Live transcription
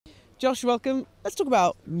Josh, welcome. Let's talk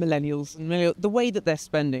about millennials and the way that they're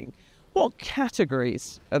spending. What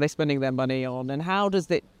categories are they spending their money on, and how does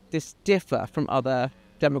this differ from other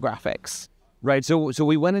demographics? Right. So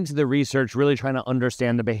we went into the research really trying to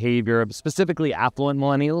understand the behavior of specifically affluent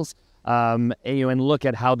millennials, and look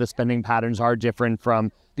at how the spending patterns are different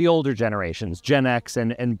from the older generations, Gen X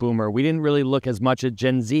and Boomer. We didn't really look as much at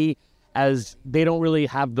Gen Z, as they don't really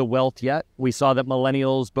have the wealth yet. We saw that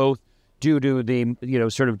millennials, both due to the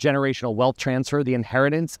sort of generational wealth transfer, the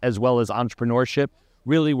inheritance, as well as entrepreneurship,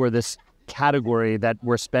 really were this category that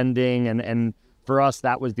we're spending, and for us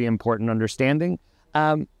that was the important understanding.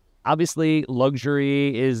 Obviously,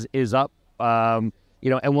 luxury is up, and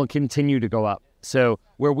will continue to go up. So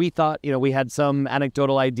where we thought, we had some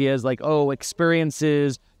anecdotal ideas like,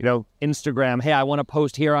 experiences, Instagram, hey, I want to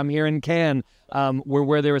post here, I'm here in Cannes,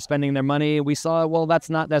 where they were spending their money. We saw, well,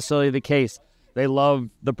 that's not necessarily the case. They love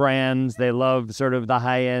the brands, they love sort of the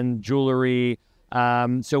high-end jewelry.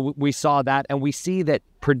 So we saw that, and we see that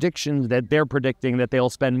predictions that they're predicting that they'll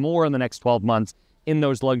spend more in the next 12 months in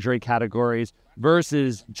those luxury categories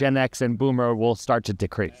versus Gen X and Boomer will start to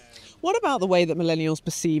decrease. What about the way that millennials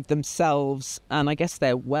perceive themselves and I guess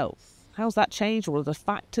their wealth? How's that changed? What are the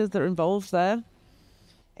factors that are involved there?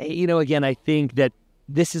 Again, I think that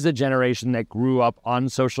this is a generation that grew up on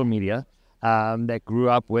social media, that grew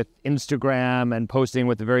up with Instagram and posting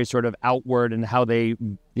with a very sort of outward and how they,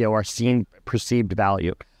 are seeing perceived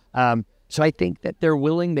value. So I think that they're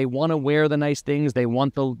willing, they want to wear the nice things, they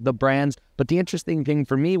want the brands. But the interesting thing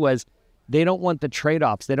for me was they don't want the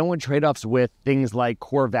trade-offs. They don't want trade-offs with things like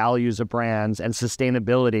core values of brands and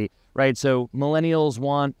sustainability, right? So millennials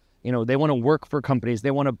want, they want to work for companies, they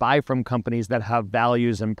want to buy from companies that have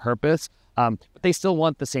values and purpose, but they still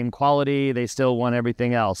want the same quality, they still want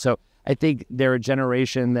everything else. So I think they're a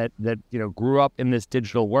generation that grew up in this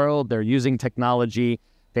digital world, they're using technology,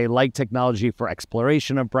 they like technology for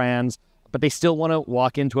exploration of brands, but they still want to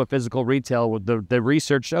walk into a physical retail with the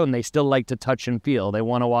research shown. They still like to touch and feel. They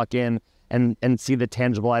want to walk in and see the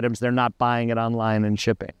tangible items. They're not buying it online and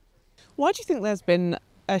shipping. Why do you think there's been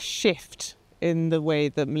a shift in the way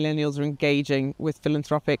that millennials are engaging with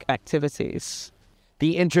philanthropic activities?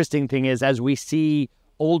 The interesting thing is, as we see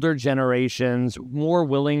older generations more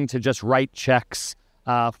willing to just write checks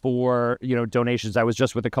for donations. I was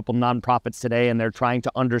just with a couple nonprofits today, and they're trying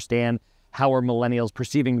to understand how are millennials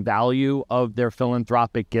perceiving value of their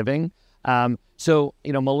philanthropic giving. So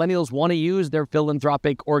millennials want to use their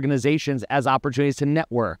philanthropic organizations as opportunities to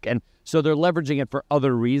network. And so they're leveraging it for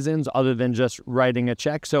other reasons other than just writing a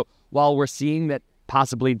check. So while we're seeing that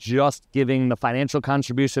possibly just giving the financial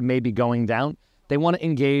contribution may be going down, they want to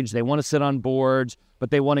engage, they want to sit on boards, but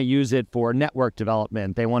they want to use it for network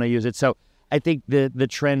development. They want to use it. So I think the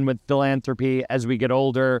trend with philanthropy as we get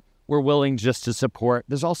older, we're willing just to support.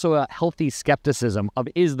 There's also a healthy skepticism of,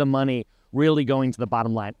 is the money really going to the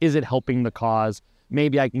bottom line? Is it helping the cause?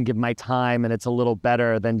 Maybe I can give my time and it's a little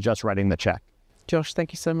better than just writing the check. Josh,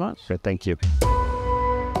 thank you so much. Sure, thank you.